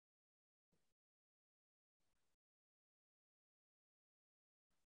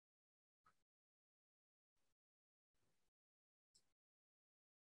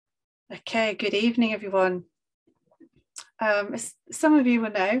Okay, good evening, everyone. As some of you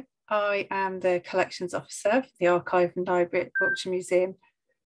will know, I am the Collections Officer for the Archive and Library at Wiltshire Museum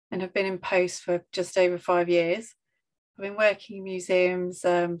and have been in post for just over 5 years. I've been working in museums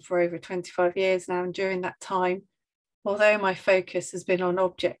for over 25 years now, and during that time, although my focus has been on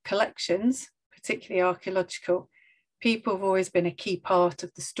object collections, particularly archaeological, people have always been a key part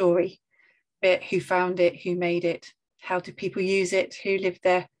of the story, be it who found it, who made it, how did people use it, who lived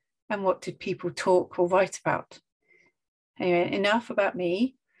there, and what did people talk or write about. Anyway, enough about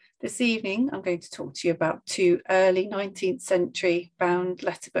me. This evening, I'm going to talk to you about 2 early 19th century bound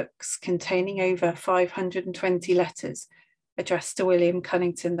letter books containing over 520 letters addressed to William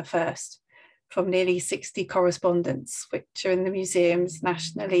Cunnington I from nearly 60 correspondents, which are in the museum's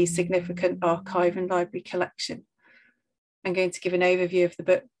nationally significant archive and library collection. I'm going to give an overview of the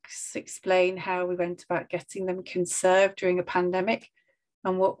books, explain how we went about getting them conserved during a pandemic,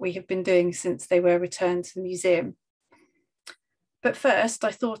 and what we have been doing since they were returned to the museum. But first,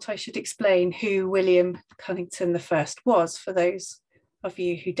 I thought I should explain who William Cunnington I was for those of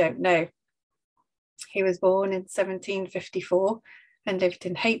you who don't know. He was born in 1754 and lived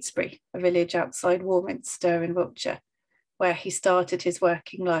in Heytesbury, a village outside Warminster in Wiltshire, where he started his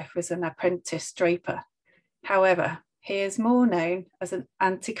working life as an apprentice draper. However, he is more known as an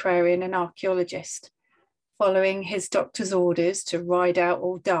antiquarian and archaeologist. Following his doctor's orders to ride out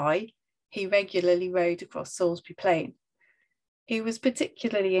or die, he regularly rode across Salisbury Plain. He was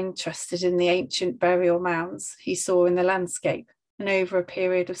particularly interested in the ancient burial mounds he saw in the landscape, and over a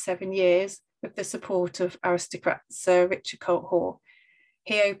period of 7 years, with the support of aristocrat Sir Richard Colt Hoare,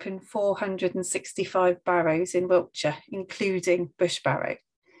 he opened 465 barrows in Wiltshire, including Bush Barrow.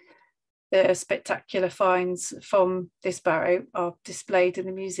 The spectacular finds from this barrow are displayed in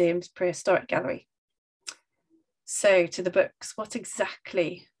the museum's prehistoric gallery. So, to the books, what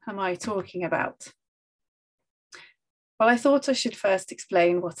exactly am I talking about? Well, I thought I should first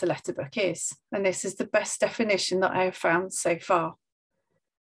explain what a letter book is, and this is the best definition that I have found so far.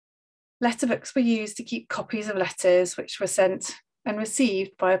 Letter books were used to keep copies of letters which were sent and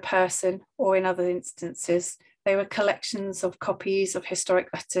received by a person, or in other instances, they were collections of copies of historic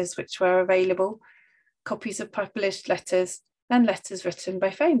letters which were available, copies of published letters, and letters written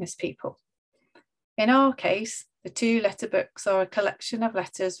by famous people. In our case, the 2 letter books are a collection of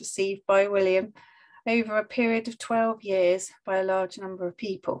letters received by William over a period of 12 years by a large number of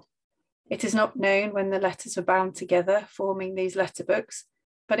people. It is not known when the letters were bound together, forming these letter books,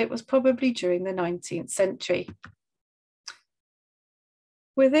 but it was probably during the 19th century.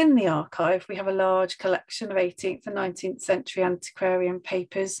 Within the archive, we have a large collection of 18th and 19th century antiquarian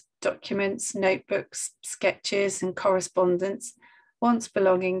papers, documents, notebooks, sketches, and correspondence, once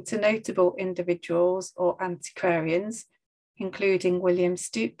belonging to notable individuals or antiquarians, including William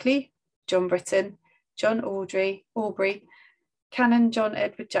Stukely, John Britton, John Aubrey, Canon John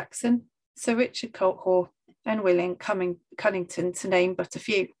Edward Jackson, Sir Richard Colt Hoare, and William Cunnington, to name but a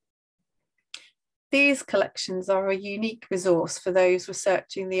few. These collections are a unique resource for those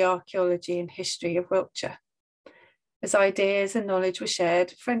researching the archaeology and history of Wiltshire. As ideas and knowledge were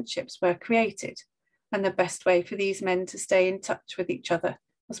shared, friendships were created, and the best way for these men to stay in touch with each other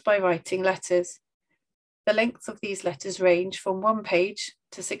was by writing letters. The lengths of these letters range from 1 page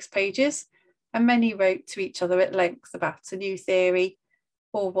to 6 pages, and many wrote to each other at length about a new theory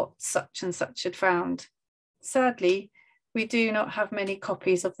or what such and such had found. Sadly, we do not have many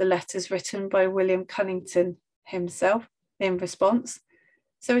copies of the letters written by William Cunnington himself in response,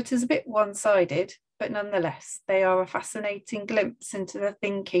 so it is a bit one-sided, but nonetheless, they are a fascinating glimpse into the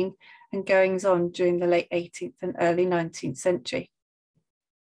thinking and goings-on during the late 18th and early 19th century.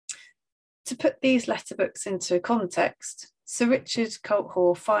 To put these letter books into context, Sir Richard Colt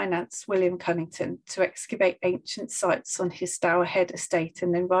Hoare financed William Cunnington to excavate ancient sites on his Stour Head estate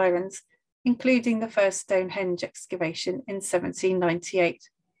and environs, including the first Stonehenge excavation in 1798.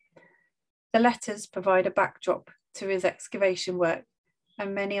 The letters provide a backdrop to his excavation work,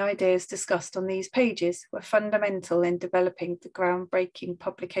 and many ideas discussed on these pages were fundamental in developing the groundbreaking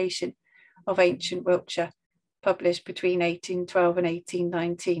publication of Ancient Wiltshire, published between 1812 and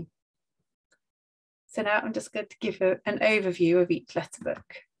 1819. So now I'm just going to give you an overview of each letter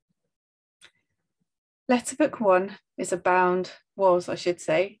book. Letter book 1 is a bound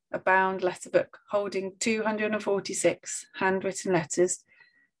letter book holding 246 handwritten letters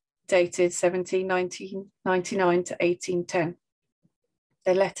dated 1799 to 1810.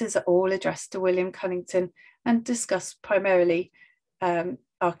 The letters are all addressed to William Cunnington and discuss primarily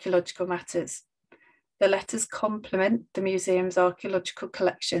archaeological matters. The letters complement the museum's archaeological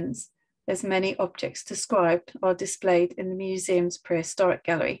collections, as many objects described are displayed in the museum's prehistoric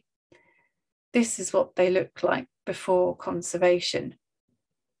gallery. This is what they look like before conservation.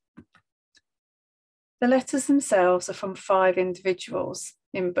 The letters themselves are from 5 individuals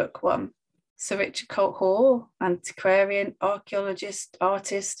in book 1. Sir Richard Colt Hoare, antiquarian, archaeologist,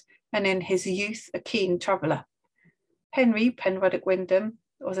 artist, and in his youth a keen traveller. Henry Penruddock Wyndham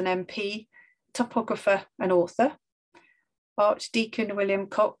was an MP, topographer and author. Archdeacon William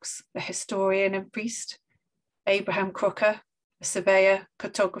Cox, a historian and priest. Abraham Crocker, a surveyor,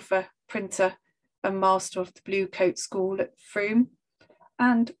 cartographer, printer, and master of the Blue Coat School at Frome.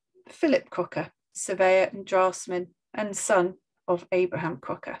 And Philip Crocker, surveyor and draftsman and son of Abraham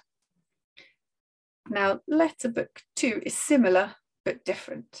Crocker. Now, letter book 2 is similar but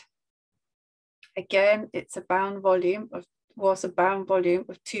different. Again, it's was a bound volume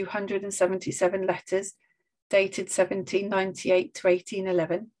of 277 letters, dated 1798 to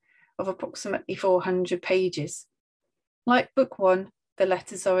 1811, of approximately 400 pages. Like book 1, the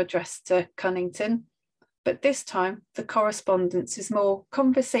letters are addressed to Cunnington, but this time the correspondence is more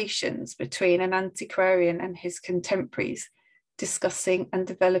conversations between an antiquarian and his contemporaries, discussing and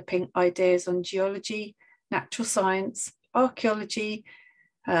developing ideas on geology, natural science, archaeology,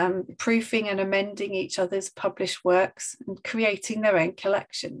 proofing and amending each other's published works and creating their own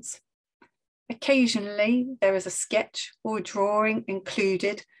collections. Occasionally, there is a sketch or drawing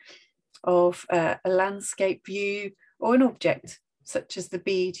included of a landscape view or an object, such as the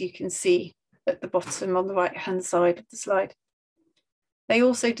bead you can see at the bottom on the right-hand side of the slide. They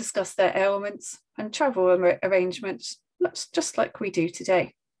also discuss their ailments and travel arrangements, just like we do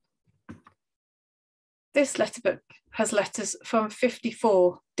today. This letter book has letters from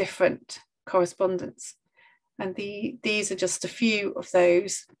 54 different correspondents, and these are just a few of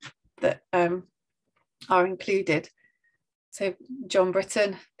those that are included. So John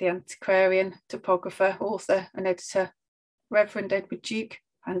Britton, the antiquarian, topographer, author and editor. Reverend Edward Duke,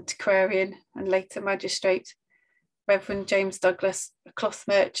 antiquarian and later magistrate. Reverend James Douglas, a cloth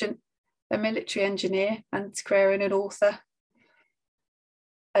merchant, a military engineer, antiquarian and author.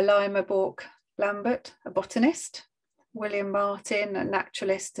 Elima Bork Lambert, a botanist. William Martin, a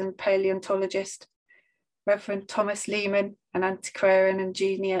naturalist and paleontologist. Reverend Thomas Lehman, an antiquarian and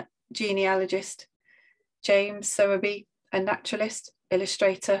genealogist. James Sowerby, a naturalist,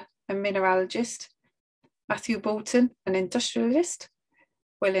 illustrator and mineralogist. Matthew Bolton, an industrialist.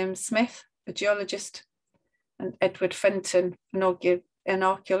 William Smith, a geologist, and Edward Fenton, an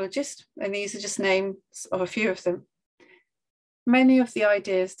archaeologist. And these are just names of a few of them. Many of the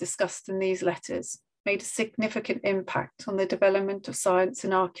ideas discussed in these letters made a significant impact on the development of science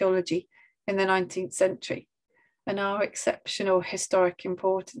and archaeology in the 19th century and are exceptional historic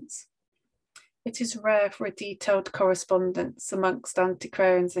importance. It is rare for a detailed correspondence amongst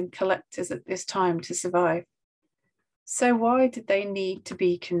antiquarians and collectors at this time to survive. So why did they need to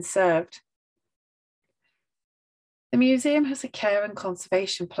be conserved? The museum has a care and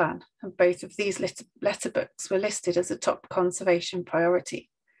conservation plan, and both of these letter books were listed as a top conservation priority.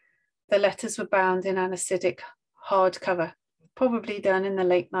 The letters were bound in an acidic hardcover, probably done in the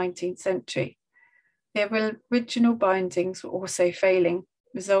late 19th century. The original bindings were also failing,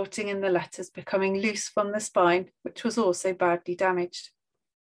 resulting in the letters becoming loose from the spine, which was also badly damaged.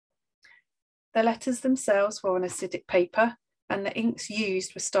 The letters themselves were on acidic paper, and the inks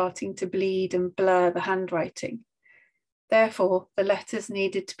used were starting to bleed and blur the handwriting. Therefore, the letters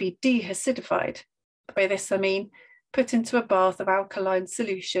needed to be deacidified. By this I mean put into a bath of alkaline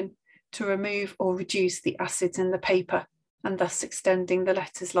solution to remove or reduce the acids in the paper, and thus extending the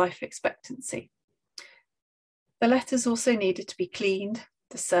letter's life expectancy. The letters also needed to be cleaned,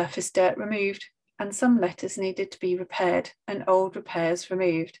 the surface dirt removed, and some letters needed to be repaired and old repairs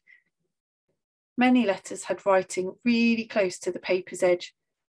removed. Many letters had writing really close to the paper's edge,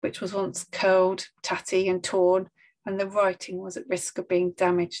 which was once curled, tatty and torn, and the writing was at risk of being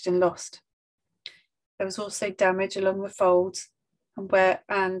damaged and lost. There was also damage along the folds and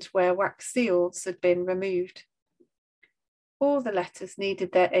where wax seals had been removed. All the letters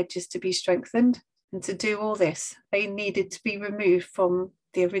needed their edges to be strengthened, and to do all this, they needed to be removed from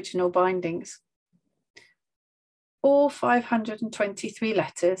the original bindings. All 523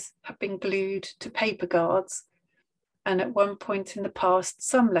 letters have been glued to paper guards, and at one point in the past,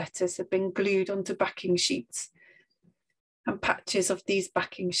 some letters have been glued onto backing sheets, and patches of these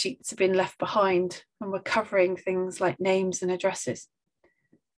backing sheets have been left behind and were covering things like names and addresses.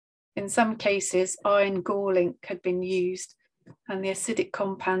 In some cases, iron gall ink had been used, and the acidic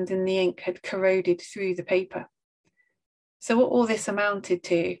compound in the ink had corroded through the paper. So what all this amounted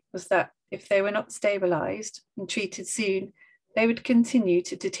to was that if they were not stabilised and treated soon, they would continue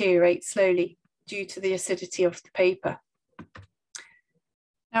to deteriorate slowly due to the acidity of the paper.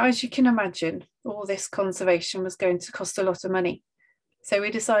 Now, as you can imagine, all this conservation was going to cost a lot of money. So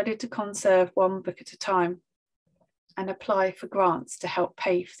we decided to conserve one book at a time and apply for grants to help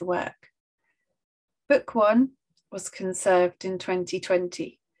pay for the work. Book 1 was conserved in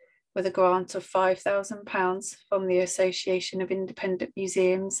 2020 with a grant of £5,000 from the Association of Independent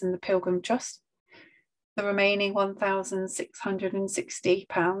Museums and the Pilgrim Trust. The remaining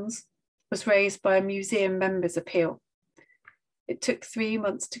 £1,660 was raised by a museum member's appeal. It took 3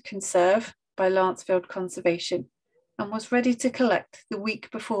 months to conserve by Lancefield Conservation and was ready to collect the week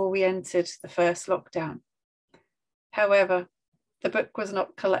before we entered the first lockdown. However, the book was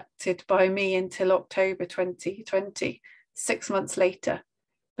not collected by me until October 2020, 6 months later,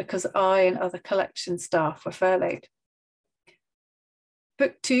 because I and other collection staff were furloughed.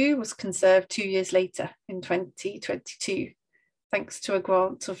 Book 2 was conserved 2 years later in 2022, thanks to a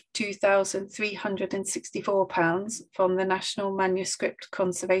grant of £2,364 from the National Manuscripts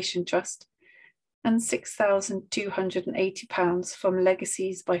Conservation Trust and £6,280 from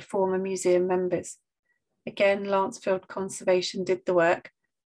legacies by former museum members. Again, Lancefield Conservation did the work,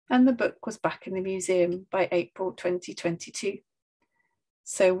 and the book was back in the museum by April 2022.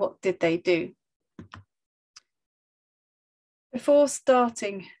 So what did they do? Before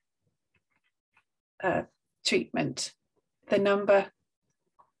starting treatment, the numbering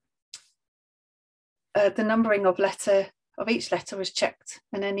of each letter was checked,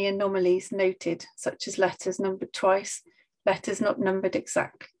 and any anomalies noted, such as letters numbered twice, letters not numbered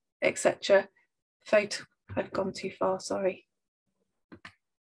exact, etc. I've gone too far, sorry.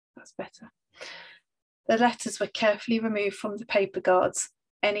 That's better. The letters were carefully removed from the paper guards.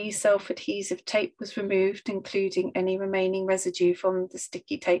 Any self-adhesive tape was removed, including any remaining residue from the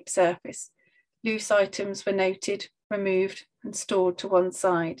sticky tape surface. Loose items were noted, removed, and stored to one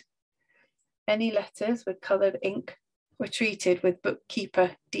side. Any letters with coloured ink were treated with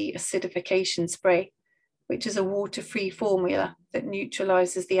bookkeeper deacidification spray, which is a water-free formula that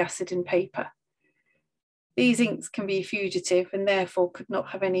neutralises the acid in paper. These inks can be fugitive and therefore could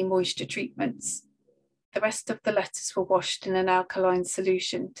not have any moisture treatments. The rest of the letters were washed in an alkaline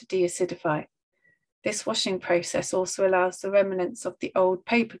solution to deacidify. This washing process also allows the remnants of the old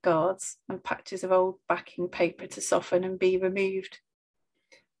paper guards and patches of old backing paper to soften and be removed.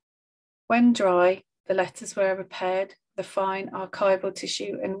 When dry, the letters were repaired with fine archival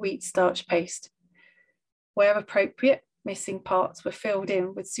tissue and wheat starch paste. Where appropriate, missing parts were filled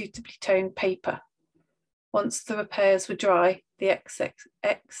in with suitably toned paper. Once the repairs were dry, the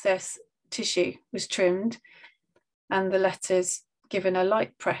excess tissue was trimmed and the letters given a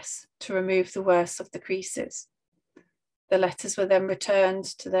light press to remove the worst of the creases. The letters were then returned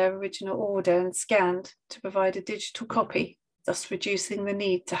to their original order and scanned to provide a digital copy, thus reducing the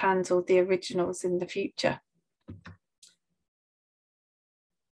need to handle the originals in the future.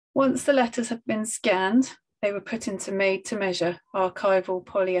 Once the letters had been scanned, they were put into made-to-measure archival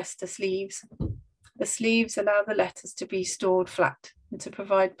polyester sleeves. The sleeves allow the letters to be stored flat and to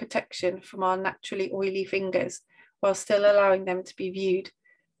provide protection from our naturally oily fingers while still allowing them to be viewed,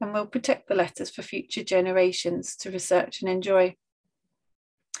 and will protect the letters for future generations to research and enjoy.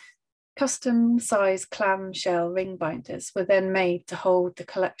 Custom-sized clamshell ring binders were then made to hold the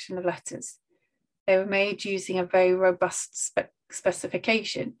collection of letters. They were made using a very robust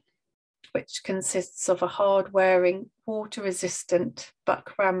specification, which consists of a hard-wearing, water-resistant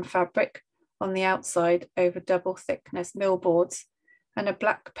buckram fabric on the outside over double-thickness millboards, and a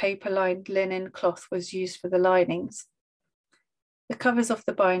black paper-lined linen cloth was used for the linings. The covers of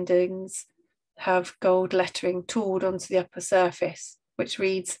the bindings have gold lettering tooled onto the upper surface, which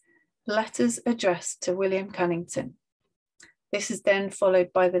reads, "Letters addressed to William Cunnington." This is then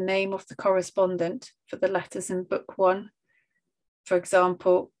followed by the name of the correspondent for the letters in Book 1. For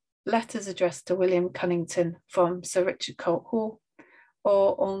example, letters addressed to William Cunnington from Sir Richard Colt Hoare,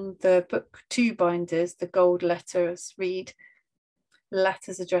 or on the Book 2 binders, the gold letters read,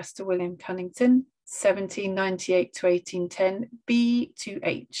 "Letters addressed to William Cunnington, 1798 to 1810, B to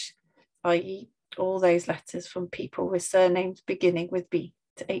H," i.e. all those letters from people with surnames beginning with B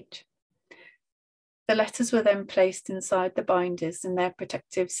to H. The letters were then placed inside the binders in their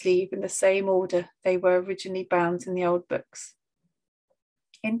protective sleeve in the same order they were originally bound in the old books.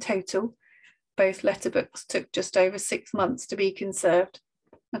 In total, both letter books took just over 6 months to be conserved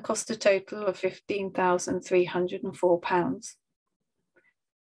and cost a total of £15,304.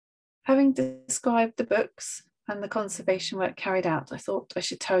 Having described the books and the conservation work carried out, I thought I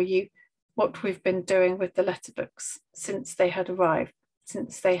should tell you what we've been doing with the letter books since they have arrived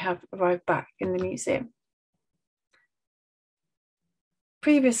back in the museum.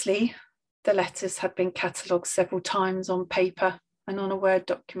 Previously, the letters had been catalogued several times on paper and on a Word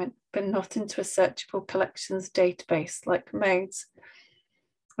document, but not into a searchable collections database like modes,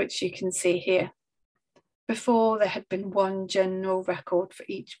 which you can see here. Before, there had been one general record for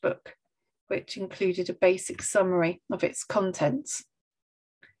each book, which included a basic summary of its contents.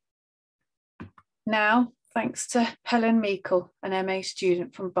 Now, thanks to Helen Meikle, an MA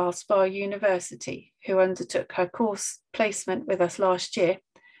student from Bath Spa University, who undertook her course placement with us last year,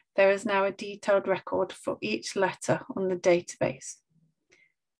 there is now a detailed record for each letter on the database.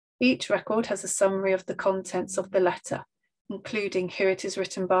 Each record has a summary of the contents of the letter, including who it is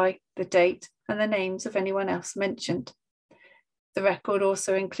written by, the date, and the names of anyone else mentioned. The record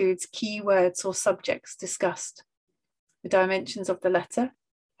also includes key words or subjects discussed, the dimensions of the letter,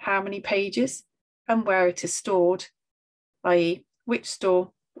 how many pages, and where it is stored, i.e. which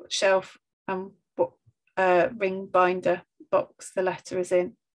store, what shelf, and what ring binder box the letter is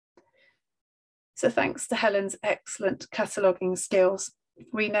in. So thanks to Helen's excellent cataloguing skills,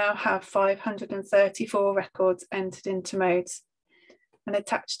 we now have 534 records entered into modes, and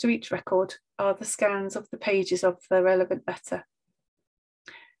attached to each record are the scans of the pages of the relevant letter.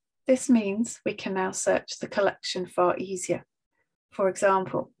 This means we can now search the collection far easier. For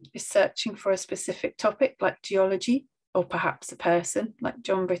example, if searching for a specific topic like geology, or perhaps a person like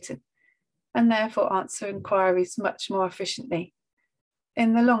John Britton, and therefore answer inquiries much more efficiently.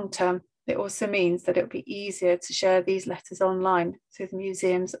 In the long term, it also means that it will be easier to share these letters online through the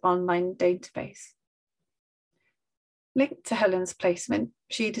museum's online database. Linked to Helen's placement,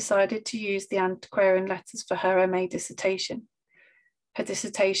 she decided to use the antiquarian letters for her MA dissertation. Her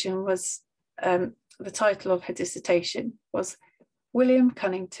dissertation was, the title of her dissertation was William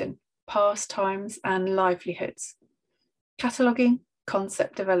Cunnington, Pastimes and Livelihoods, Cataloguing,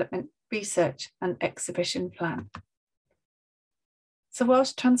 Concept Development, Research and Exhibition Plan. So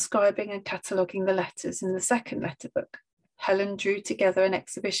whilst transcribing and cataloguing the letters in the second letter book, Helen drew together an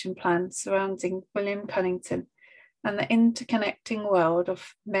exhibition plan surrounding William Cunnington and the interconnecting world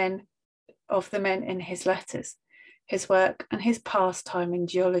of the men in his letters, his work and his pastime in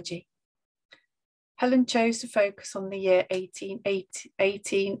geology. Helen chose to focus on the year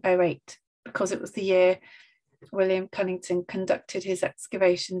 1808 because it was the year William Cunnington conducted his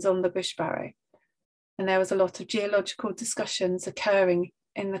excavations on the Bushbarrow, and there was a lot of geological discussions occurring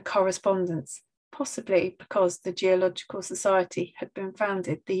in the correspondence, possibly because the Geological Society had been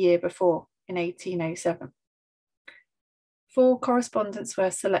founded the year before, in 1807. 4 correspondents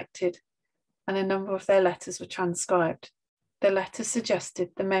were selected and a number of their letters were transcribed. The letters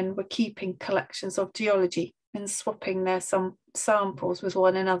suggested the men were keeping collections of geology and swapping their samples with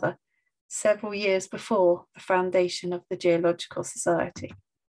one another several years before the foundation of the Geological Society.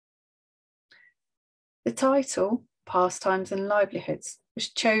 The title, Pastimes and Livelihoods, was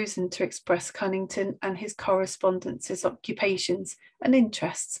chosen to express Cunnington and his correspondents' occupations and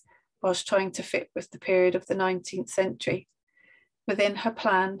interests whilst trying to fit with the period of the 19th century. Within her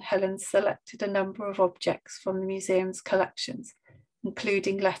plan, Helen selected a number of objects from the museum's collections,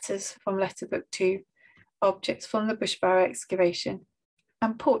 including letters from Letterbook 2, objects from the Bushbarrow excavation,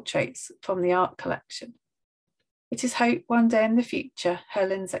 and portraits from the art collection. It is hoped one day in the future,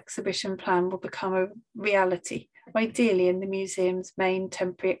 Helen's exhibition plan will become a reality, ideally in the museum's main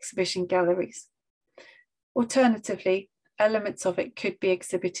temporary exhibition galleries. Alternatively, elements of it could be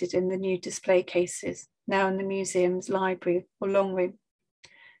exhibited in the new display cases, now in the museum's library or long room.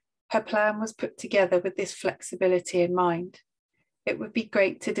 Her plan was put together with this flexibility in mind. It would be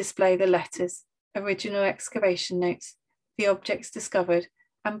great to display the letters, original excavation notes, the objects discovered,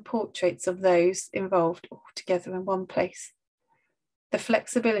 and portraits of those involved all together in one place. The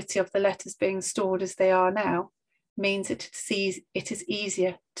flexibility of the letters being stored as they are now means it is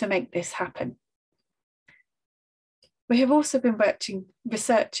easier to make this happen. We have also been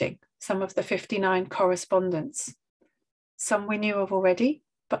researching some of the 59 correspondents. Some we knew of already,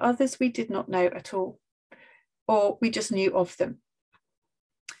 but others we did not know at all, or we just knew of them.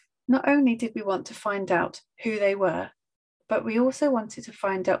 Not only did we want to find out who they were, but we also wanted to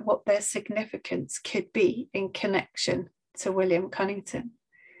find out what their significance could be in connection to William Cunnington.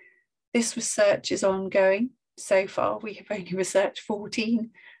 This research is ongoing. So far, we have only researched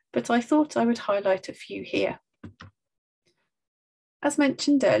 14, but I thought I would highlight a few here. As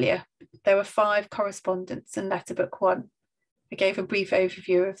mentioned earlier, there were 5 correspondents in Letterbook 1. I gave a brief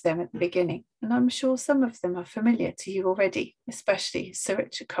overview of them at the beginning, and I'm sure some of them are familiar to you already, especially Sir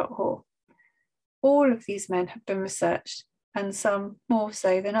Richard Colt Hoare. All of these men have been researched, and some more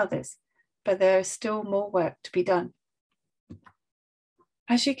so than others, but there is still more work to be done.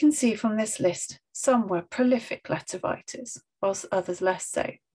 As you can see from this list, some were prolific letter writers, whilst others less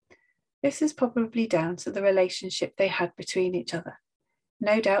so. This is probably down to the relationship they had between each other,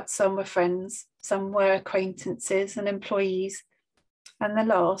 No doubt some were friends, some were acquaintances and employees, and the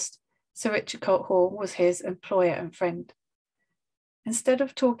last, Sir Richard Colt Hoare, was his employer and friend. Instead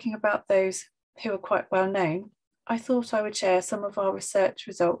of talking about those who are quite well known, I thought I would share some of our research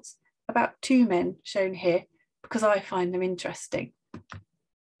results about two men shown here because I find them interesting.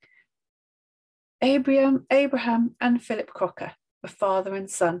 Abraham and Philip Crocker were father and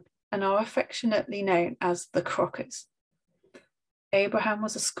son and are affectionately known as the Crockers. Abraham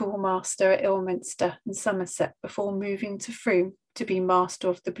was a schoolmaster at Ilminster in Somerset before moving to Frome to be master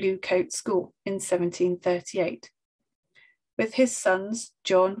of the Blue Coat School in 1738. With his sons,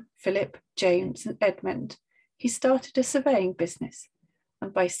 John, Philip, James, and Edmund, he started a surveying business,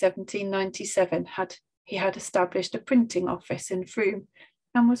 and by 1797 he had established a printing office in Frome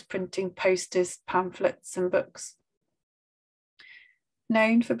and was printing posters, pamphlets, and books.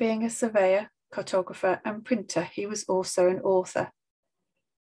 Known for being a surveyor, cartographer, and printer, he was also an author.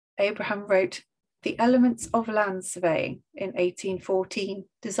 Abraham wrote The Elements of Land Surveying in 1814,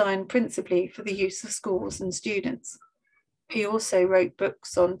 designed principally for the use of schools and students. He also wrote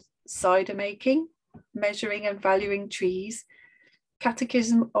books on cider making, measuring and valuing trees,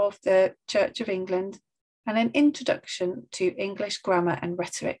 Catechism of the Church of England, and an introduction to English grammar and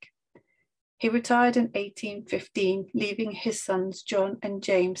rhetoric. He retired in 1815, leaving his sons John and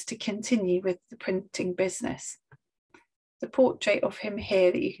James to continue with the printing business. The portrait of him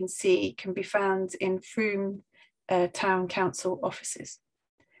here that you can see can be found in Frome Town Council offices.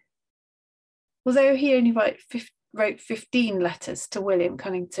 Although he only wrote 15 letters to William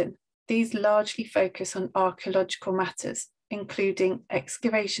Cunnington, these largely focus on archaeological matters, including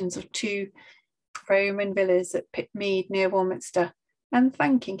excavations of 2 Roman villas at Pitmead near Warminster, and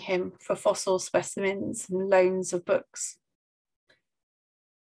thanking him for fossil specimens and loans of books.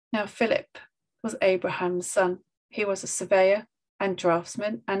 Now, Philip was Abraham's son. He was a surveyor and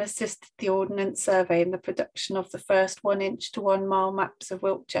draftsman and assisted the Ordnance Survey in the production of the first 1-inch to 1-mile maps of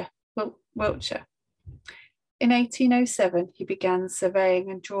Wiltshire. In 1807, he began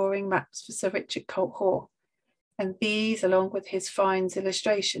surveying and drawing maps for Sir Richard Colt Hoare, and these, along with his finds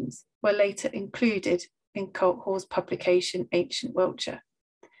illustrations, were later included in Colt Hoare's publication Ancient Wiltshire.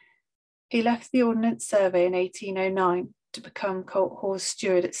 He left the Ordnance Survey in 1809 to become Colt Hoare's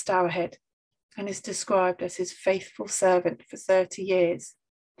steward at Stourhead, and is described as his faithful servant for 30 years.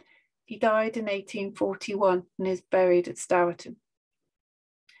 He died in 1841 and is buried at Stourton.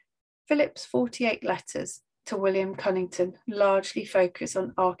 Philip's 48 letters to William Cunnington largely focus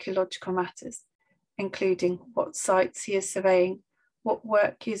on archaeological matters, including what sites he is surveying, what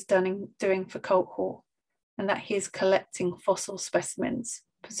work he is doing for Colt Hoare, and that he is collecting fossil specimens,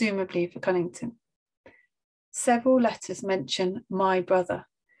 presumably for Cunnington. Several letters mention my brother,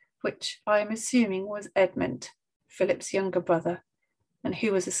 which I am assuming was Edmund, Philip's younger brother, and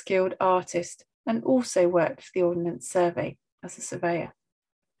who was a skilled artist and also worked for the Ordnance Survey as a surveyor.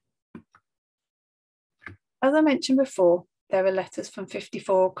 As I mentioned before, there are letters from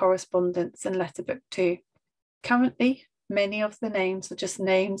 54 correspondents and letter book 2. Currently, many of the names are just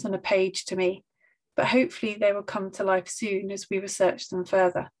names on a page to me, but hopefully they will come to life soon as we research them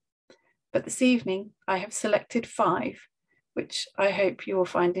further. But this evening, I have selected 5, which I hope you will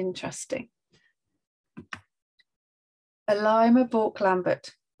find interesting. Elima Bourke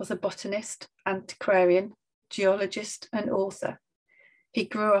Lambert was a botanist, antiquarian, geologist, and author. He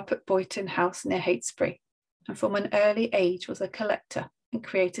grew up at Boyton House near Heytesbury, and from an early age was a collector and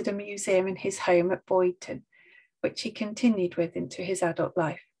created a museum in his home at Boyton, which he continued with into his adult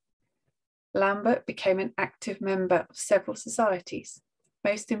life. Lambert became an active member of several societies,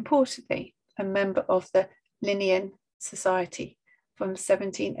 most importantly, a member of the Linnean Society from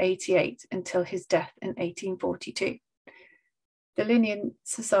 1788 until his death in 1842. The Linnean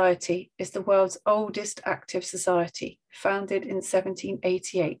Society is the world's oldest active society, founded in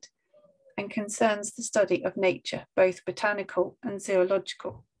 1788, and concerns the study of nature, both botanical and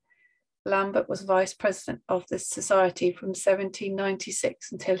zoological. Lambert was vice president of this society from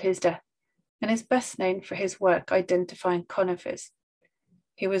 1796 until his death, and is best known for his work identifying conifers.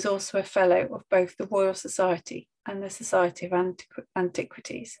 He was also a fellow of both the Royal Society and the Society of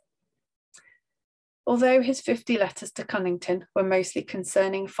Antiquities. Although his 50 letters to Cunnington were mostly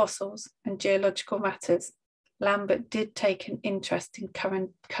concerning fossils and geological matters, Lambert did take an interest in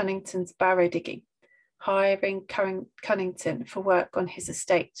Cunnington's barrow digging, hiring Cunnington for work on his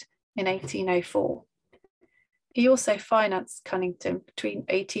estate in 1804. He also financed Cunnington between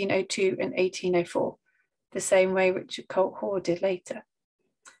 1802 and 1804, the same way Richard Colt Hoare did later.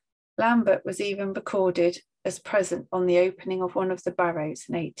 Lambert was even recorded as present on the opening of one of the barrows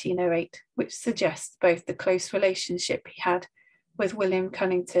in 1808, which suggests both the close relationship he had with William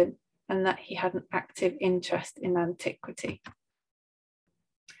Cunnington and that he had an active interest in antiquity.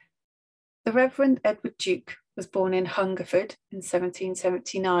 The Reverend Edward Duke was born in Hungerford in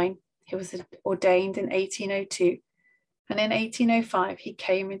 1779. He was ordained in 1802, and in 1805 he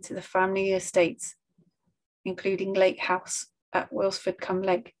came into the family estates, including Lake House at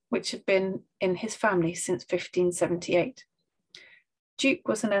Wilsford-cum-Lake, which had been in his family since 1578. Duke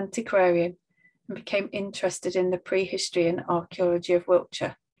was an antiquarian and became interested in the prehistory and archaeology of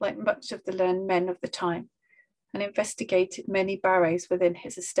Wiltshire, like much of the learned men of the time, and investigated many barrows within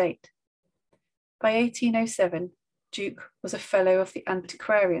his estate. By 1807, Duke was a Fellow of the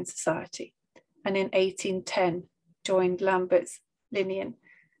Antiquarian Society, and in 1810 joined Lambert's Linnean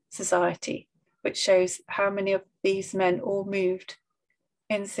Society, which shows how many of these men all moved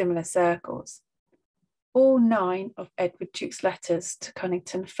in similar circles. All 9 of Edward Duke's letters to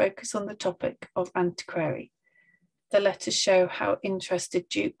Cunnington focus on the topic of antiquary. The letters show how interested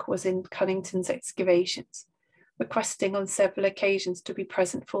Duke was in Cunnington's excavations, requesting on several occasions to be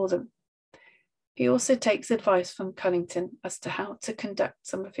present for them. He also takes advice from Cunnington as to how to conduct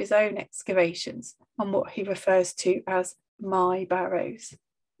some of his own excavations on what he refers to as my barrows.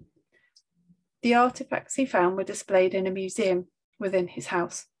 The artefacts he found were displayed in a museum within his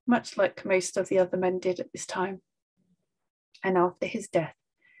house, much like most of the other men did at this time. And after his death,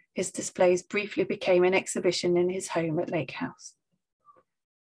 his displays briefly became an exhibition in his home at Lake House.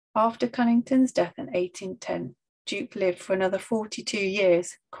 After Cunnington's death in 1810, Duke lived for another 42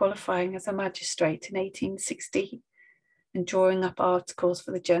 years, qualifying as a magistrate in 1816 and drawing up articles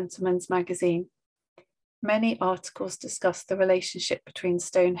for the Gentleman's Magazine. Many articles discussed the relationship between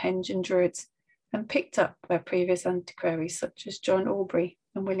Stonehenge and Druids and picked up where previous antiquaries such as John Aubrey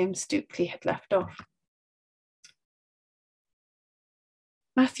and William Stukely had left off.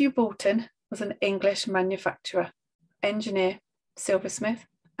 Matthew Boulton was an English manufacturer, engineer, silversmith,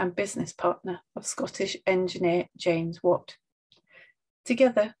 and business partner of Scottish engineer James Watt.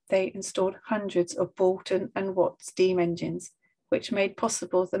 Together, they installed hundreds of Boulton and Watt steam engines, which made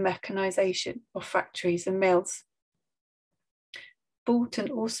possible the mechanisation of factories and mills.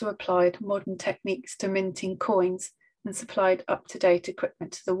 Boulton also applied modern techniques to minting coins and supplied up-to-date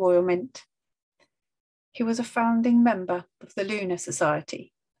equipment to the Royal Mint. He was a founding member of the Lunar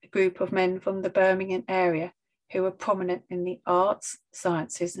Society, a group of men from the Birmingham area who were prominent in the arts,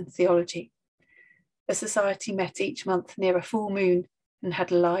 sciences, and theology. The society met each month near a full moon and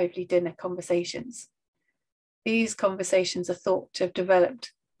had lively dinner conversations. These conversations are thought to have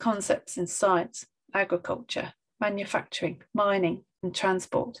developed concepts in science, agriculture, manufacturing, mining, and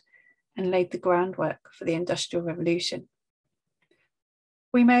transport, and laid the groundwork for the Industrial Revolution.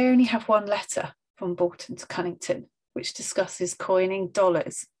 We may only have one letter from Boulton to Cunnington, which discusses coining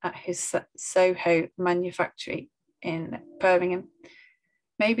dollars at his Soho manufactory in Birmingham.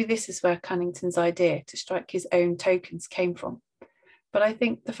 Maybe this is where Cunnington's idea to strike his own tokens came from, but I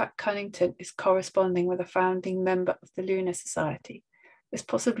think the fact Cunnington is corresponding with a founding member of the Lunar Society is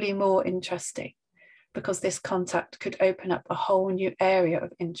possibly more interesting, because this contact could open up a whole new area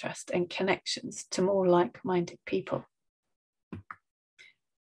of interest and connections to more like-minded people.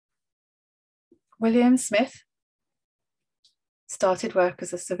 William Smith started work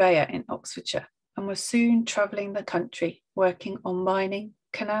as a surveyor in Oxfordshire and was soon travelling the country working on mining,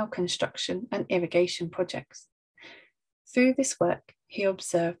 canal construction and irrigation projects. Through this work, he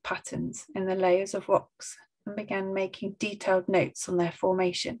observed patterns in the layers of rocks and began making detailed notes on their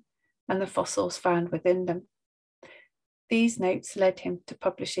formation and the fossils found within them. These notes led him to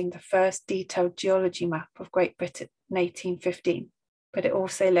publishing the first detailed geology map of Great Britain in 1815, but it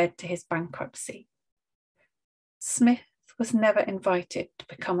also led to his bankruptcy. Smith was never invited to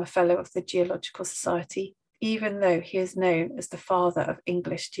become a Fellow of the Geological Society, even though he is known as the father of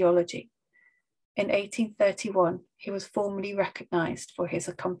English geology. In 1831, he was formally recognised for his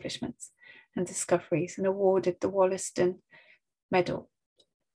accomplishments and discoveries and awarded the Wollaston Medal.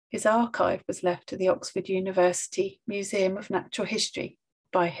 His archive was left to the Oxford University Museum of Natural History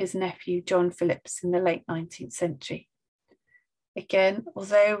by his nephew John Phillips in the late 19th century. Again,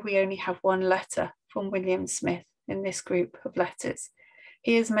 although we only have one letter from William Smith in this group of letters,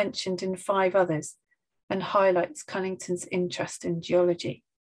 he is mentioned in 5 others and highlights Cunnington's interest in geology.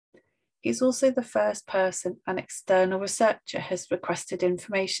 He's also the first person an external researcher has requested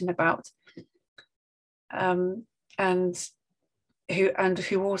information about, and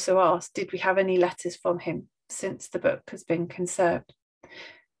who also asked, did we have any letters from him since the book has been conserved?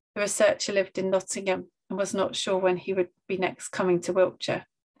 The researcher lived in Nottingham and was not sure when he would be next coming to Wiltshire.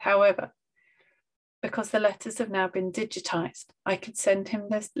 However, because the letters have now been digitised, I could send him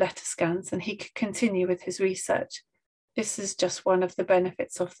the letter scans and he could continue with his research This is just one of the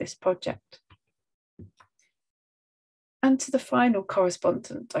benefits of this project. And to the final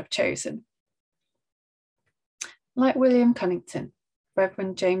correspondent I've chosen. Like William Cunnington,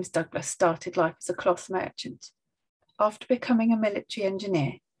 Reverend James Douglas started life as a cloth merchant. After becoming a military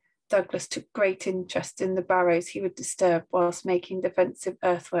engineer, Douglas took great interest in the barrows he would disturb whilst making defensive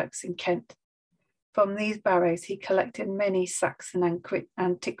earthworks in Kent. From these barrows, he collected many Saxon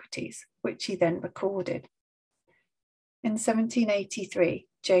antiquities, which he then recorded. In 1783,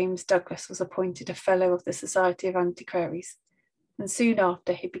 James Douglas was appointed a Fellow of the Society of Antiquaries, and soon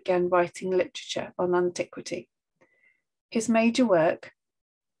after he began writing literature on antiquity. His major work,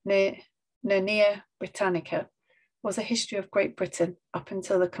 Nea Britannica, was a history of Great Britain up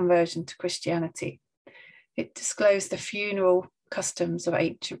until the conversion to Christianity. It disclosed the funeral customs of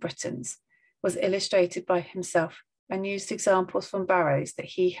ancient Britons, was illustrated by himself, and used examples from barrows that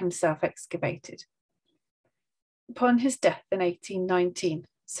he himself excavated. Upon his death in 1819,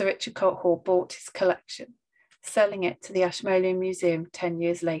 Sir Richard Colt Hoare bought his collection, selling it to the Ashmolean Museum 10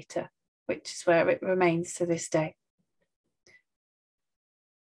 years later, which is where it remains to this day.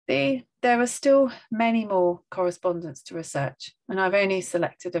 There are still many more correspondence to research, and I've only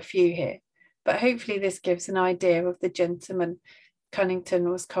selected a few here, but hopefully this gives an idea of the gentleman Cunnington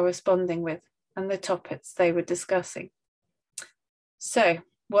was corresponding with and the topics they were discussing. So,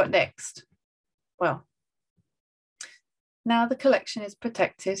 what next? Well, now the collection is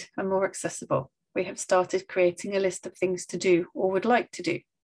protected and more accessible, we have started creating a list of things to do or would like to do.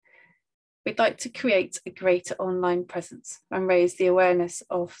 We'd like to create a greater online presence and raise the awareness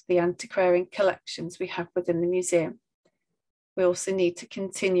of the antiquarian collections we have within the museum. We also need to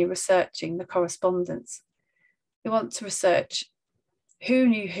continue researching the correspondence. We want to research who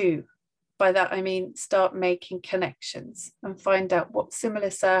knew who. By that I mean start making connections and find out what similar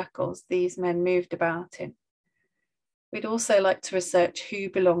circles these men moved about in. We'd also like to research who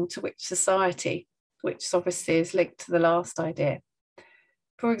belonged to which society, which obviously is linked to the last idea.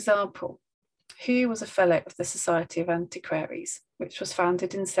 For example, who was a Fellow of the Society of Antiquaries, which was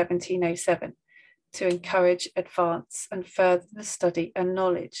founded in 1707 to encourage, advance and further the study and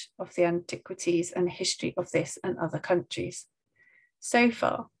knowledge of the antiquities and history of this and other countries. So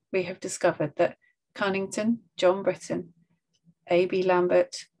far, we have discovered that Cunnington, John Britton, A.B.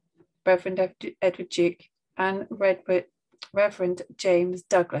 Lambert, Reverend Edward Duke and Reverend James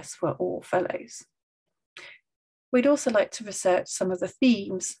Douglas were all Fellows. We'd also like to research some of the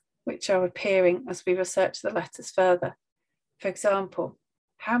themes which are appearing as we research the letters further. For example,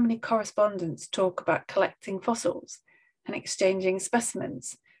 how many correspondents talk about collecting fossils and exchanging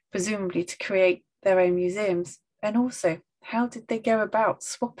specimens, presumably to create their own museums? And also, how did they go about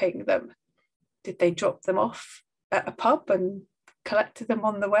swapping them? Did they drop them off at a pub and collected them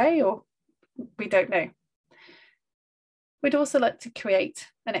on the way, or we don't know. We'd also like to create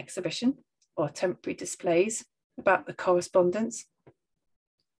an exhibition or temporary displays about the correspondence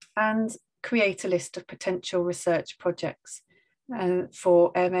and create a list of potential research projects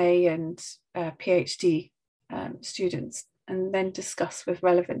for MA and PhD students, and then discuss with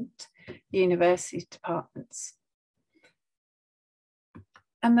relevant university departments.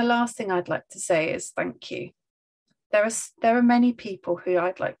 And the last thing I'd like to say is thank you. There are many people who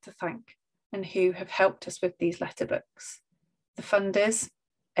I'd like to thank and who have helped us with these letterbooks. The funders,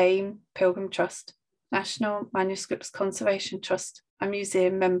 AIM, Pilgrim Trust, National Manuscripts Conservation Trust, and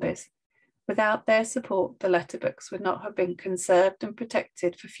museum members. Without their support, the letterbooks would not have been conserved and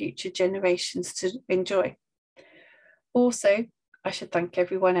protected for future generations to enjoy. Also, I should thank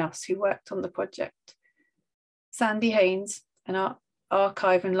everyone else who worked on the project. Sandy Haynes, an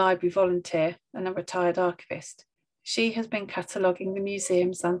archive and library volunteer and a retired archivist. She has been cataloguing the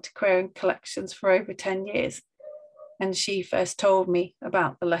museum's antiquarian collections for over 10 years, and she first told me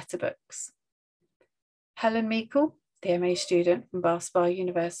about the letterbooks. Helen Meikle, the MA student from Bath Spa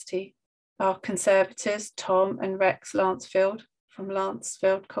University, our conservators, Tom and Rex Lancefield from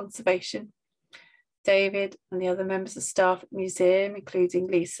Lancefield Conservation, David and the other members of staff at the museum, including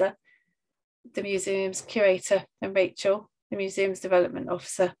Lisa, the museum's curator, and Rachel, the museum's development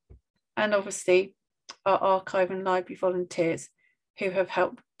officer, and obviously our archive and library volunteers who have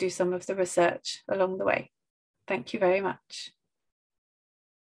helped do some of the research along the way. Thank you very much.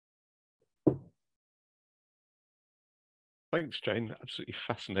 Thanks, Jane. Absolutely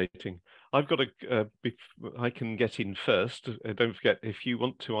fascinating. I've got I can get in first. Don't forget, if you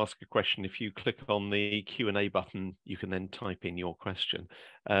want to ask a question, if you click on the Q&A button, you can then type in your question.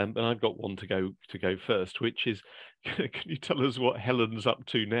 And I've got one to go first, which is, can you tell us what Helen's up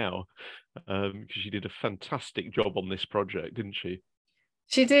to now? Because she did a fantastic job on this project, didn't she?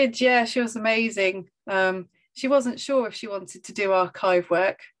 She did, yeah. She was amazing. she wasn't sure if she wanted to do archive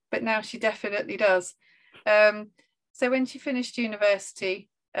work, but now she definitely does. So when she finished university,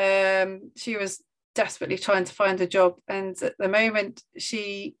 she was desperately trying to find a job, and at the moment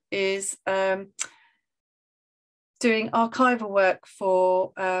she is doing archival work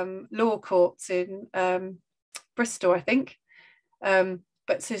for law courts in Bristol, I think.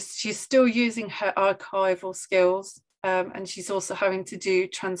 But so she's still using her archival skills, and she's also having to do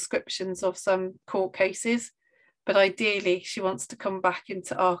transcriptions of some court cases. But ideally, she wants to come back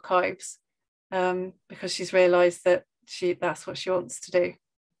into archives because she's realised that that's what she wants to do.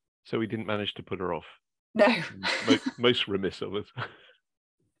 So we didn't manage to put her off. No. Most remiss of us.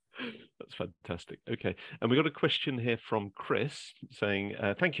 That's fantastic. Okay, and we got a question here from Chris saying,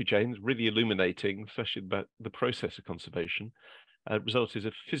 thank you, Jane, really illuminating, especially about the process of conservation. Result is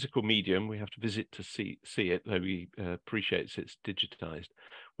a physical medium. We have to visit to see it, though we appreciate it's digitized.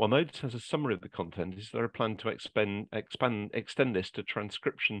 While Modes has a summary of the content, is there a plan to extend this to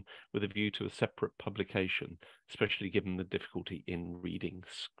transcription with a view to a separate publication, especially given the difficulty in reading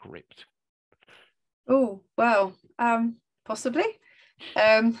script? Oh, well, possibly.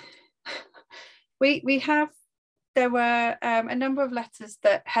 We have, there were a number of letters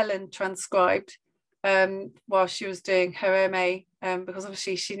that Helen transcribed while she was doing her MA, because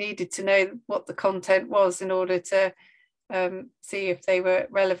obviously she needed to know what the content was in order to see if they were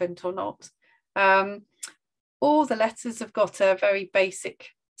relevant or not. All the letters have got a very basic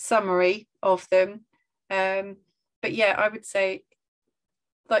summary of them, but yeah, I would say,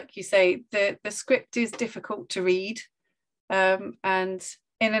 like you say, the script is difficult to read, and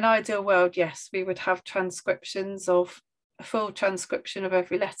in an ideal world, yes, we would have transcriptions of a full transcription of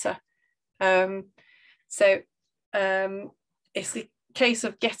every letter. So it's a case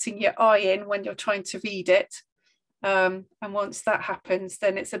of getting your eye in when you're trying to read it. And once that happens,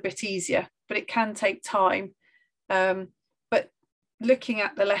 then it's a bit easier, but it can take time. But looking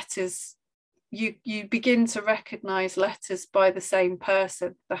at the letters, you begin to recognize letters by the same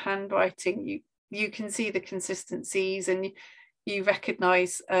person, the handwriting, you can see the consistencies, and you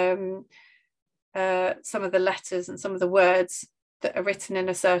recognize some of the letters and some of the words that are written in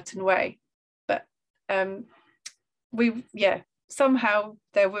a certain way. But somehow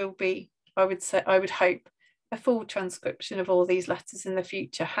there will be, I would hope, a full transcription of all these letters in the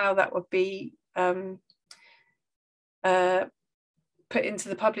future. How that would be put into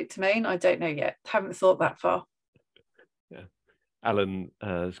the public domain, I don't know yet. Haven't thought that far. Yeah. Alan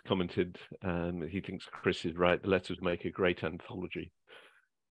has commented, he thinks Chris is right, the letters make a great anthology.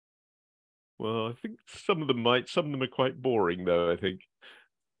 Well, I think some of them might, some of them are quite boring though, I think,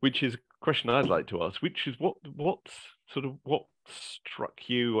 which is a question I'd like to ask, which is what struck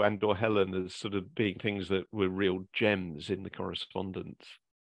you and or Helen as sort of being things that were real gems in the correspondence?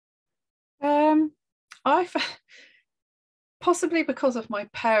 Possibly because of my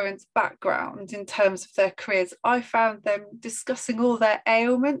parents' background in terms of their careers, I found them discussing all their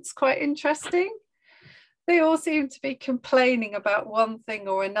ailments quite interesting. They all seem to be complaining about one thing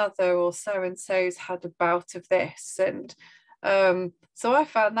or another, or so-and-so's had a bout of this. And so I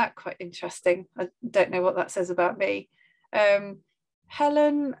found that quite interesting. I don't know what that says about me.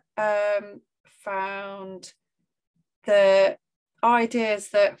 Helen found the ideas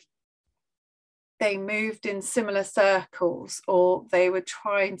that they moved in similar circles, or they were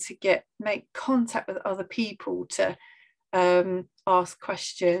trying to make contact with other people to ask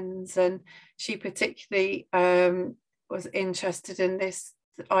questions. And she particularly was interested in this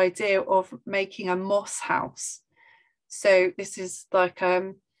idea of making a moss house. So this is like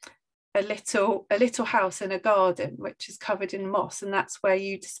a little house in a garden which is covered in moss, and that's where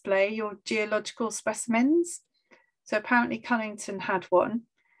you display your geological specimens. So apparently Cunnington had one.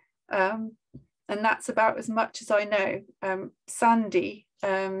 And that's about as much as I know. Sandy,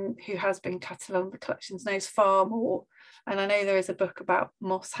 who has been cataloguing the collections, knows far more. And I know there is a book about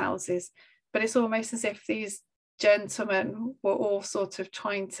moss houses, but it's almost as if these gentlemen were all sort of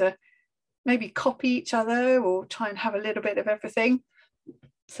trying to maybe copy each other or try and have a little bit of everything.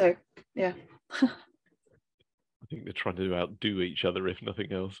 So, yeah. I think they're trying to outdo each other, if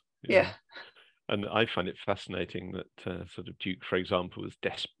nothing else. Yeah. And I find it fascinating that sort of Duke, for example, was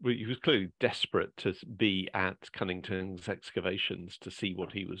desperate. He was clearly desperate to be at Cunnington's excavations to see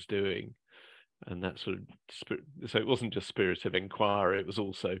what he was doing, and that sort of spirit. So it wasn't just spirit of inquiry; it was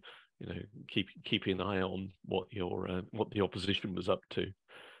also, keeping an eye on what the opposition was up to.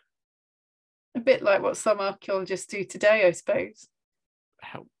 A bit like what some archaeologists do today, I suppose.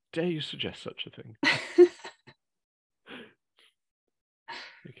 How dare you suggest such a thing?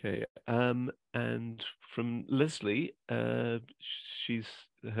 Okay, and from Leslie, she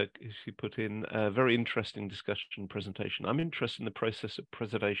put in a very interesting discussion presentation. I'm interested in the process of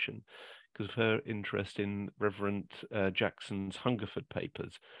preservation because of her interest in Reverend Jackson's Hungerford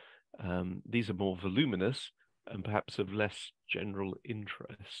papers. These are more voluminous and perhaps of less general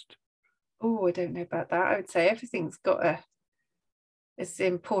interest. Oh, I don't know about that. I would say everything's it's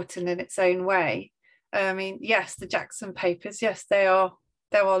important in its own way. I mean, yes, the Jackson papers, yes, there are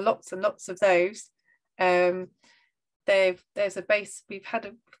lots and lots of those. We've got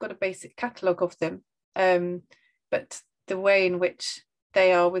a basic catalogue of them, but the way in which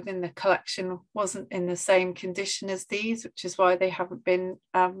they are within the collection wasn't in the same condition as these, which is why they haven't been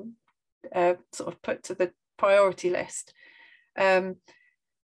sort of put to the priority list.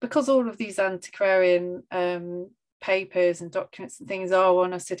 Because all of these antiquarian papers and documents and things are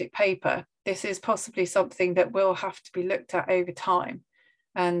on acidic paper, this is possibly something that will have to be looked at over time.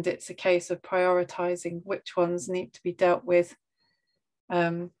 And it's a case of prioritizing which ones need to be dealt with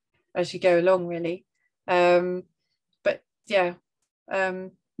as you go along, really. But yeah,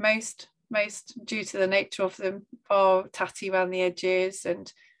 most due to the nature of them are tatty around the edges,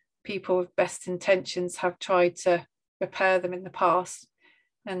 and people with best intentions have tried to repair them in the past.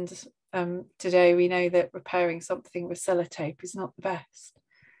 And today we know that repairing something with sellotape is not the best.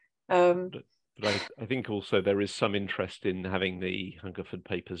 But I think also there is some interest in having the Hungerford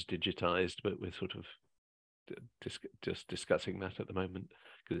papers digitized, but we're sort of just discussing that at the moment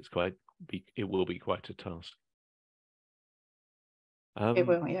because it will be quite a task. It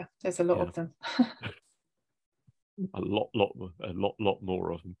will, yeah. There's a lot of them. a lot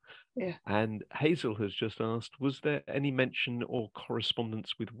more of them. Yeah. And Hazel has just asked, was there any mention or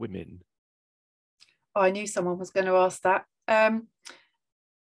correspondence with women? Oh, I knew someone was going to ask that.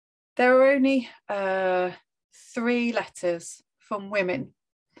 There are only 3 letters from women,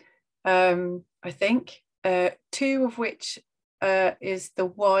 I think, 2 of which is the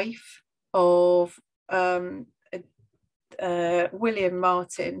wife of William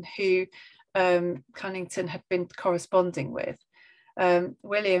Martin, who Cunnington had been corresponding with.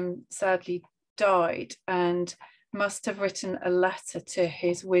 William sadly died and must have written a letter to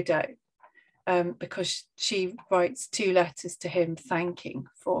his widow, because she writes 2 letters to him thanking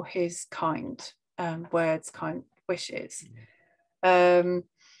for his kind words, kind wishes. And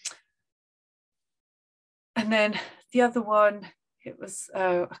then the other one, it was,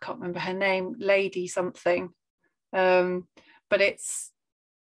 I can't remember her name, Lady something, but it's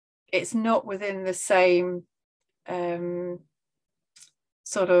not within the same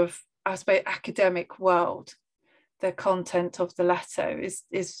sort of, I suppose, academic world. The content of the letter is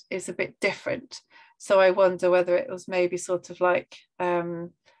a bit different. So I wonder whether it was maybe sort of like a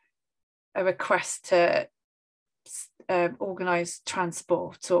request to organise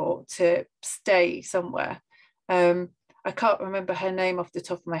transport or to stay somewhere. I can't remember her name off the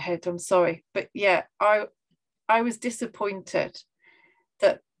top of my head, I'm sorry. But yeah, I was disappointed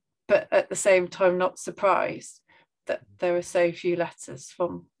that, but at the same time not surprised that there are so few letters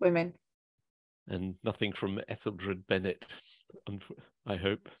from women. And nothing from Ethelred Bennett, I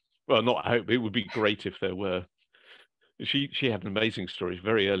hope. Well, not I hope. It would be great if there were. She had an amazing story.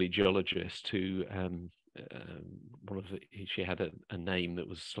 Very early geologist who she had a name that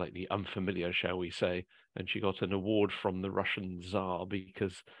was slightly unfamiliar, shall we say, and she got an award from the Russian Tsar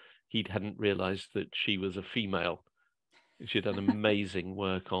because he hadn't realized that she was a female. She'd done amazing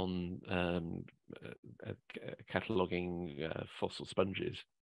work on cataloging fossil sponges,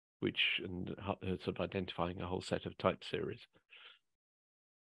 and sort of identifying a whole set of type series.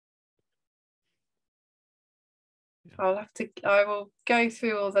 Yeah. I will go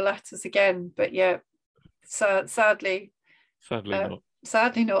through all the letters again, but yeah, sadly not.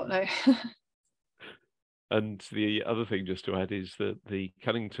 Sadly not, no. And the other thing just to add is that the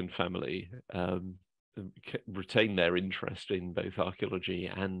Cunnington family retain their interest in both archaeology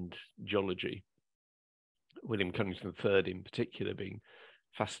and geology. William Cunnington III in particular being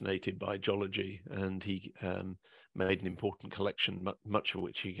fascinated by geology, and he made an important collection, much of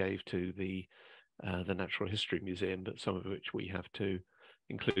which he gave to the Natural History Museum, but some of which we have too,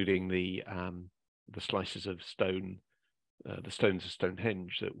 including the slices of stone, the stones of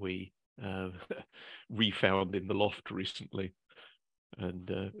Stonehenge that we refound in the loft recently,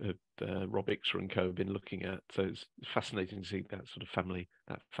 and Rob Ixer and co have been looking at. So it's fascinating to see that sort of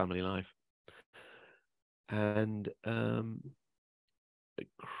family life. And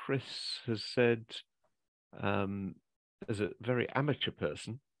Chris has said, as a very amateur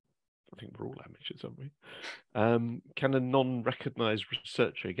person, I think we're all amateurs, aren't we? Can a non-recognized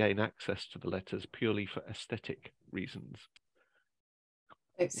researcher gain access to the letters purely for aesthetic reasons?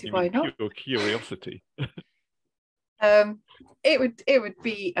 Don't see You why mean not. pure curiosity? It would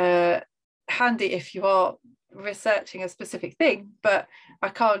be handy if you are researching a specific thing, but I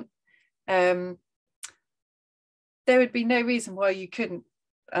can't. There would be no reason why you couldn't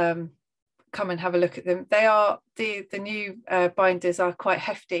come and have a look at them. They are the new binders are quite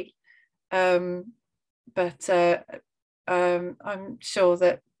hefty, but I'm sure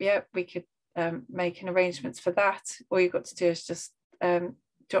that we could make an arrangements for that. All you've got to do is just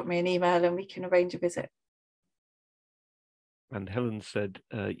drop me an email and we can arrange a visit. And Helen said,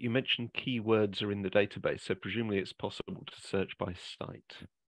 you mentioned keywords are in the database, so presumably it's possible to search by site.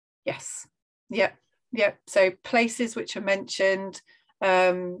 Yes. Yeah. So places which are mentioned,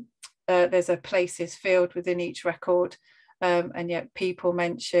 there's a places field within each record, and yet people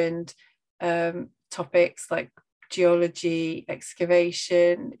mentioned topics like geology,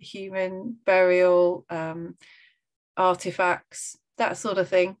 excavation, human burial, artifacts, that sort of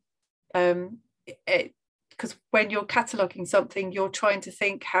thing. Because when you're cataloguing something, you're trying to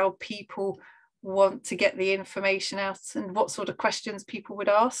think how people want to get the information out and what sort of questions people would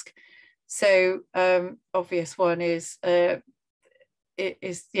ask. So obvious one is who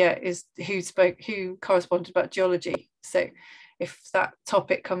corresponded about geology. So if that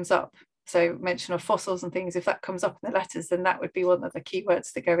topic comes up, so mention of fossils and things, if that comes up in the letters, then that would be one of the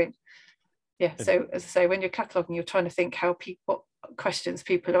keywords that go in. Yeah. So as I say, when you're cataloguing, you're trying to think what questions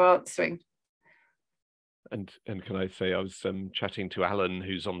people are answering. And can I say, I was chatting to Alan,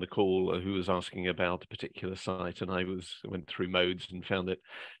 who's on the call, who was asking about a particular site, and I went through modes and found it.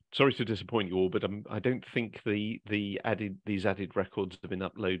 Sorry to disappoint you all, but I don't think these added records have been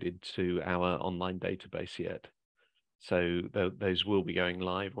uploaded to our online database yet. So those will be going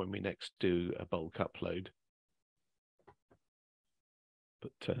live when we next do a bulk upload.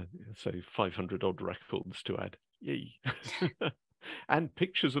 But so 500 odd records to add. Yay! And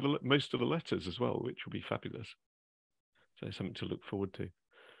pictures of most of the letters as well, which will be fabulous. So something to look forward to.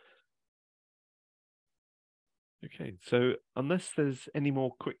 Okay, so unless there's any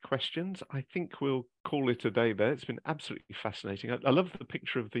more quick questions, I think we'll call it a day there. It's been absolutely fascinating. I love the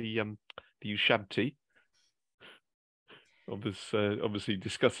picture of the Ushabti. Obviously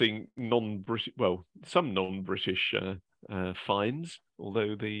discussing non-British, well, some non-British finds,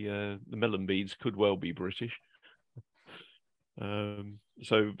 although the melon beads could well be British.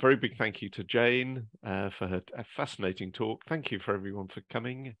 So very big thank you to Jane for her fascinating talk. Thank you for everyone for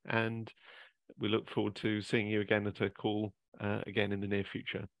coming, and we look forward to seeing you again at a call again in the near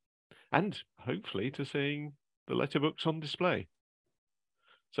future, and hopefully to seeing the letterbooks on display.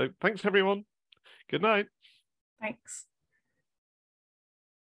 So thanks everyone. Good night. Thanks.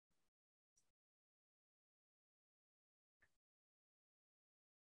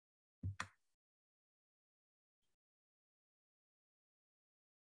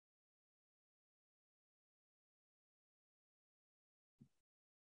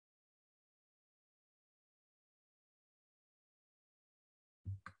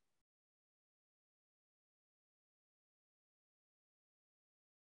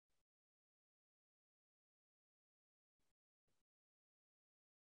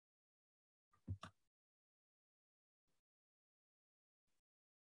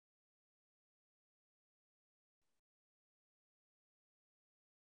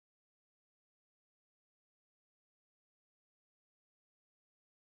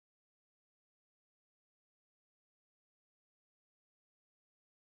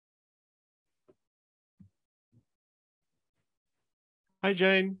 Hi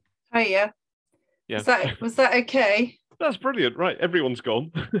Jane. Hiya. Yeah. Was that okay? That's brilliant. Right, everyone's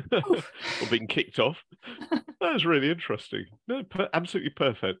gone or being kicked off. That was really interesting. No, absolutely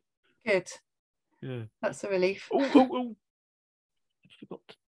perfect. Good. Yeah. That's a relief. Oh, I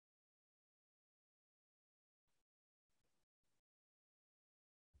forgot.